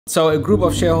So a group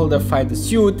of shareholders filed a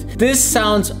suit. This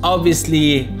sounds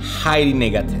obviously highly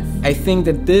negative. I think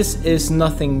that this is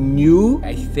nothing new.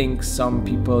 I think some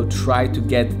people try to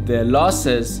get the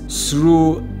losses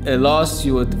through a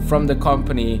lawsuit from the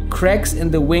company, cracks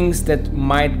in the wings that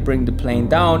might bring the plane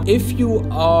down. If you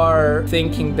are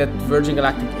thinking that Virgin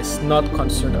Galactic is not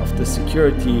concerned of the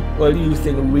security, well, you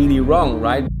think really wrong,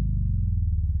 right?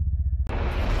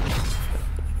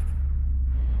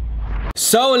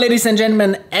 So, ladies and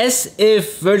gentlemen, as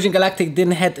if Virgin Galactic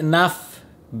didn't have enough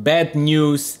bad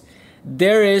news,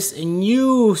 there is a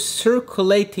new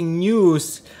circulating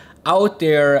news out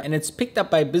there, and it's picked up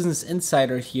by Business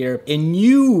Insider here. A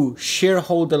new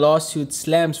shareholder lawsuit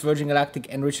slams Virgin Galactic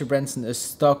and Richard Branson as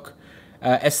stock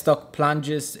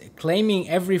plunges, claiming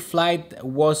every flight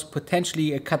was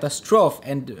potentially a catastrophe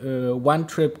and one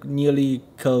trip nearly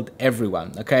killed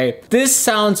everyone. Okay, this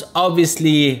sounds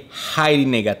obviously highly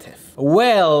negative.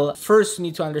 Well, first you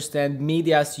need to understand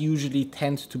medias usually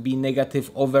tend to be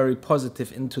negative or very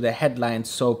positive into the headlines,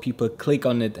 so people click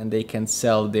on it and they can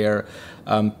sell their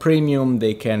premium.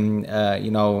 They can,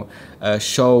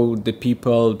 show the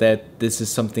people that this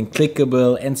is something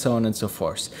clickable and so on and so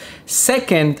forth.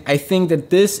 Second, I think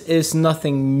that this is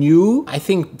nothing new. I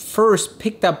think first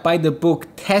picked up by the book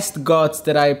Test Gods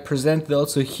that I presented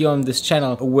also here on this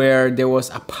channel, where there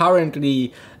was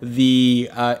apparently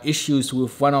the issues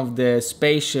with one of the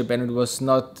spaceship and it was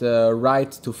not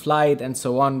right to fly it and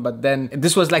so on. But then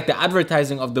this was like the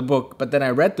advertising of the book, but then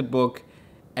I read the book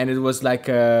and it was like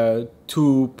a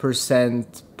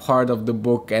 2% part of the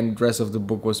book and the rest of the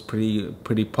book was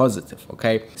pretty positive.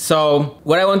 Okay, so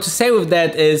what I want to say with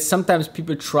that is sometimes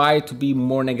people try to be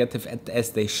more negative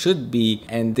as they should be,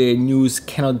 and their news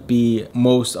cannot be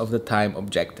most of the time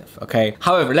objective. Okay,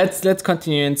 however, let's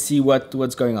continue and see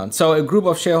what's going on. So a group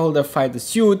of shareholders filed a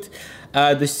suit.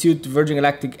 The suit: Virgin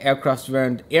Galactic aircrafts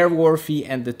weren't airworthy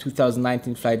and the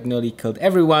 2019 flight nearly killed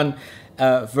everyone.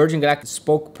 Virgin Galactic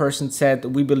spokesperson said,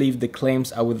 "We believe the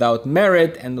claims are without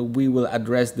merit and we will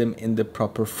address them in the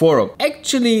proper forum."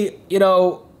 Actually,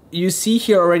 you see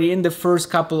here already in the first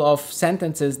couple of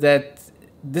sentences that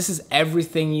this is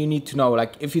everything you need to know.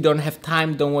 Like, if you don't have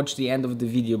time, don't watch the end of the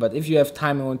video. But if you have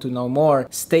time and want to know more,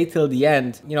 stay till the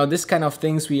end. This kind of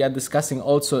things we are discussing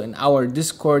also in our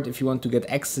Discord. If you want to get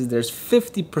access, there's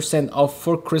 50% off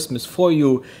for Christmas for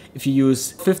you if you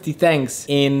use 50 thanks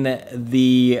in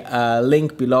the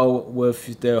link below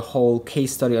with the whole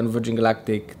case study on Virgin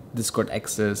Galactic, Discord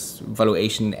access,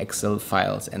 valuation, Excel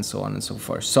files, and so on and so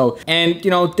forth. So, and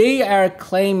they are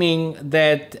claiming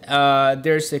that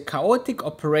there's a chaotic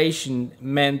operation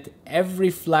meant every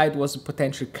flight was a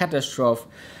potential catastrophe,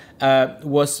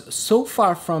 was so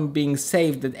far from being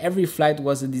safe that every flight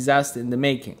was a disaster in the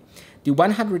making. The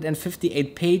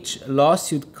 158-page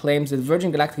lawsuit claims that Virgin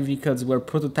Galactic vehicles were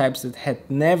prototypes that had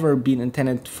never been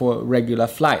intended for regular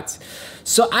flights.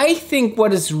 So I think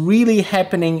what is really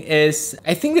happening is,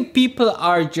 I think that people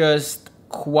are just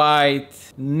quite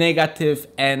negative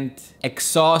and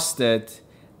exhausted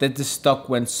that the stock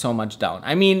went so much down.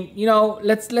 I mean,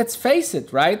 let's face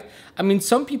it, right? I mean,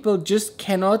 some people just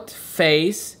cannot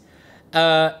face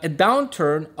a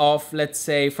downturn of, let's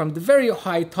say, from the very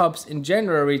high tops in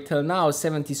January till now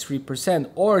 73%,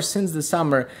 or since the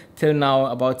summer till now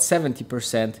about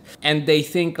 70%, and they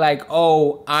think like,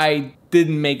 oh, I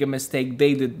didn't make a mistake,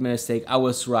 they did a mistake, I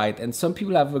was right. And some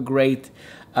people have a great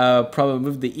problem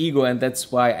with the ego, and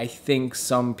that's why I think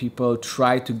some people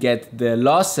try to get the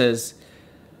losses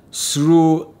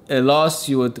through a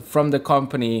lawsuit from the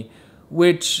company,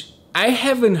 which I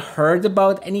haven't heard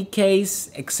about any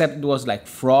case, except it was like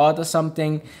fraud or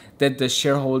something, that the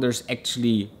shareholders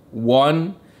actually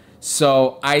won.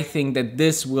 So I think that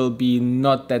this will be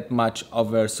not that much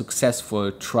of a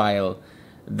successful trial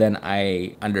than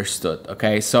I understood.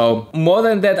 Okay, so more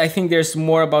than that, I think there's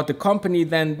more about the company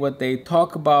than what they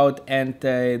talk about. And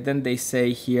then they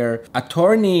say here,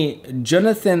 attorney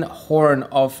Jonathan Horn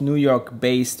of New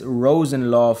York-based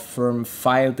Rosen law firm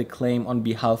filed a claim on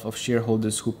behalf of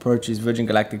shareholders who purchased Virgin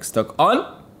Galactic stock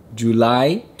on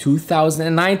July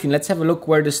 2019. Let's have a look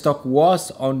where the stock was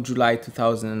on July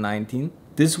 2019.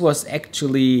 This was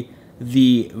actually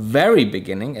the very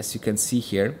beginning, as you can see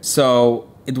here. So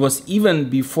it was even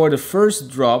before the first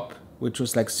drop, which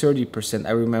was like 30%,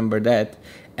 I remember that.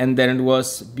 And then it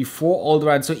was before all the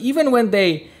ride. So even when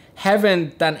they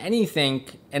haven't done anything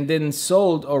and then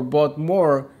sold or bought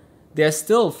more, they're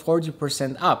still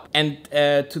 40% up. And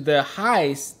to the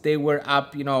highs, they were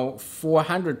up,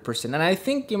 400%. And I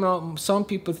think, some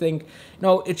people think,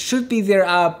 no, it should be there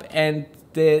up and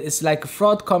it's like a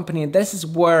fraud company, and this is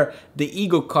where the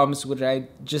ego comes, which I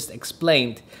just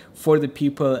explained, for the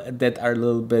people that are a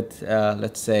little bit,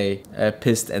 let's say,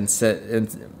 pissed and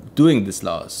doing this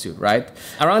lawsuit, right?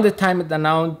 Around the time it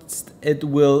announced it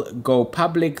will go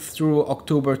public through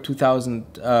October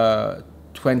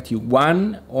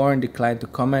 2021, Orn declined to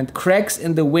comment. Cracks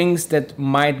in the wings that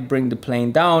might bring the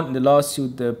plane down. In the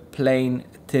lawsuit, the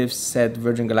plaintiffs said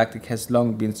Virgin Galactic has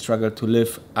long been struggled to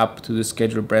live up to the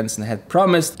schedule Branson had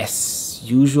promised. As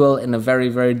usual in a very,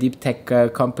 very deep tech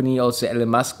company, also Elon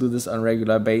Musk do this on a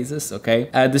regular basis, okay?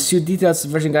 The suit details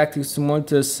Virgin Galactic's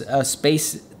tumultuous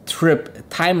space trip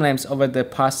timelines over the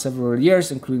past several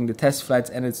years, including the test flights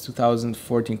and its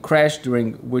 2014 crash,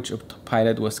 during which a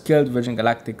pilot was killed. Virgin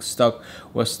Galactic stock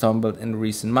was tumbled in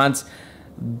recent months.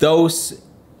 Those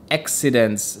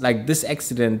accidents, like this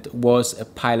accident, was a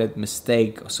pilot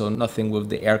mistake, so nothing with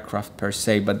the aircraft per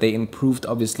se, but they improved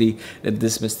obviously that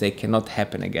this mistake cannot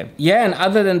happen again. Yeah, and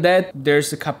other than that,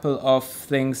 there's a couple of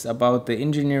things about the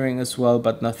engineering as well,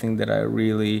 but nothing that I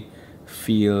really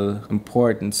feel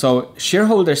important. So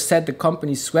Shareholder said the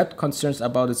company swept concerns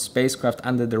about its spacecraft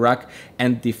under the rug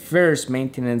and defers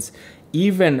maintenance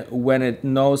even when it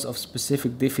knows of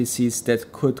specific deficits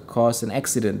that could cause an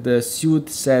accident. The suit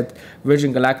said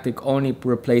Virgin Galactic only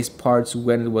replaced parts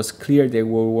when it was clear they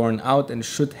were worn out and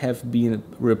should have been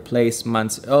replaced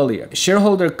months earlier.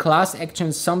 Shareholder class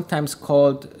actions, sometimes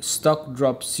called stock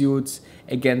drop suits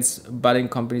against budding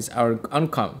companies, are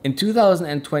uncommon. In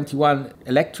 2021,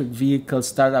 electric vehicle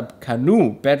startup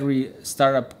Canoe, battery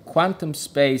startup Quantum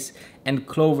Space, and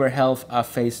Clover Health are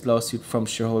faced lawsuit from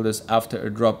shareholders after a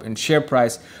drop in share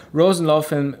price. Rosen Law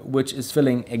Firm, which is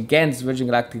filing against Virgin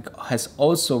Galactic, has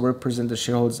also represented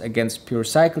shareholders against Pure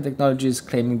Cycle Technologies,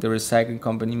 claiming the recycling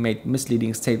company made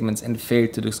misleading statements and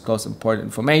failed to disclose important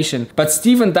information. But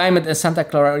Stephen Diamond, a Santa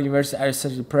Clara University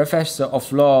associate professor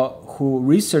of law who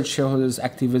researched shareholders'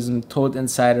 activism, told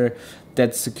Insider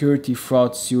that security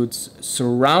fraud suits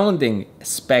surrounding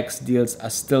SPACs deals are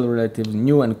still relatively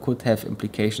new and could have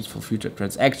implications for future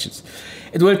transactions.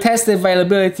 It will test the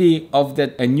availability of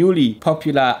that a newly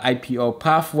popular IPO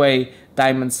pathway,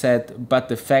 Diamond said, but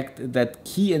the fact that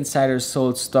key insiders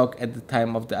sold stock at the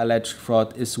time of the alleged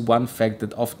fraud is one fact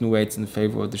that often weighs in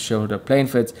favor of the shareholder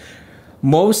plaintiffs.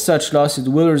 Most such lawsuits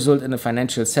will result in a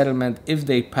financial settlement if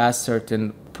they pass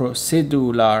certain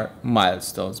procedural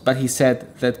milestones, but he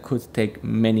said that could take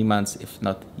many months, if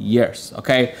not years.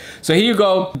 Okay, so here you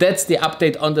go. That's the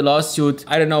update on the lawsuit.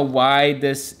 I don't know why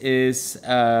this is,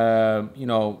 you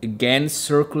know, again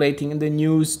circulating in the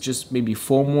news. Just maybe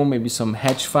FOMO, maybe some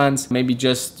hedge funds, maybe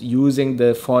just using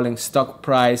the falling stock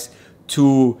price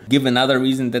to give another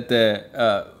reason that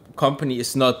the company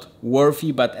is not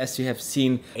worthy. But as you have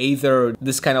seen, either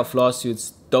this kind of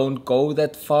lawsuits don't go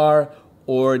that far,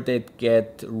 or they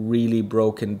get really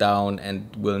broken down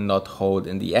and will not hold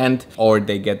in the end, or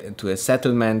they get into a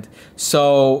settlement.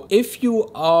 So if you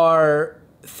are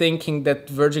thinking that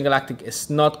Virgin Galactic is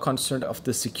not concerned of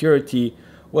the security,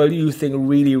 well, you think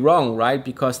really wrong, right?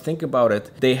 Because think about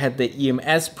it. They had the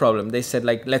EMS problem. They said,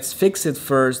 like, let's fix it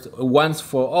first, once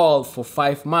for all, for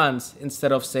 5 months,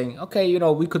 instead of saying, okay, you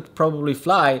know, we could probably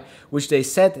fly, which they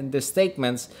said in the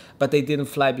statements, but they didn't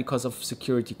fly because of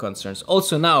security concerns.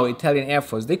 Also now, Italian Air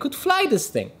Force, they could fly this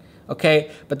thing,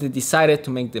 okay? But they decided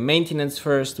to make the maintenance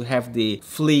first, to have the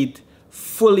fleet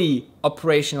fully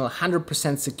operational,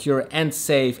 100% secure and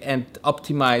safe and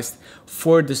optimized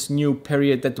for this new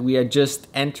period that we are just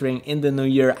entering in the new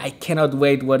year. I cannot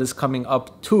wait what is coming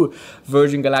up to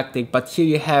Virgin Galactic, but here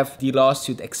you have the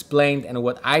lawsuit explained and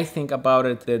what I think about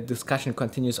it. The discussion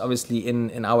continues obviously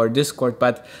in our Discord,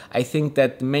 but I think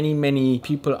that many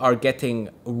people are getting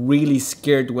really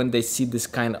scared when they see this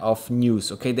kind of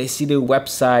news. Okay, they see the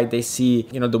website, they see,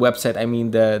 you know, the website, I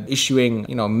mean the issuing,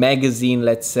 you know, magazine,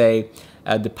 let's say,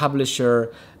 the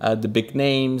publisher, the big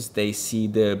names, they see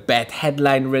the bad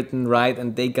headline written, right?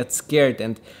 And they get scared.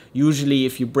 And usually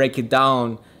if you break it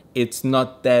down, it's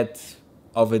not that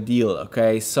of a deal,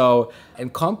 okay? So,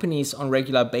 and companies on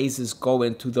regular basis go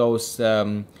into those,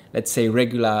 let's say,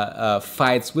 regular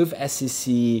fights with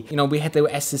SEC. You know, we had the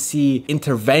SEC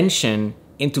intervention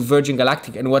into Virgin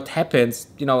Galactic, and what happens,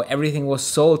 you know, everything was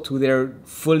sold to their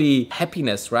fully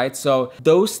happiness, right? So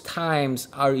those times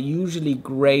are usually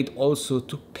great also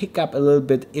to pick up a little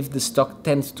bit if the stock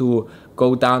tends to go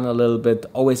down a little bit.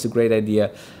 Always a great idea.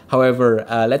 However,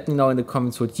 let me know in the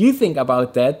comments what you think about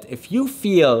that. If you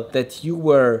feel that you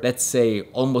were, let's say,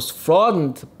 almost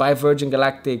frauded by Virgin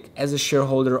Galactic as a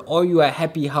shareholder, or you are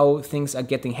happy how things are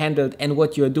getting handled and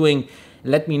what you're doing,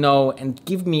 let me know and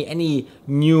give me any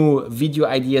new video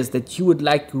ideas that you would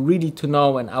like really to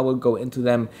know, and I will go into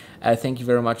them. Thank you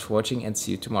very much for watching, and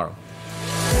see you tomorrow.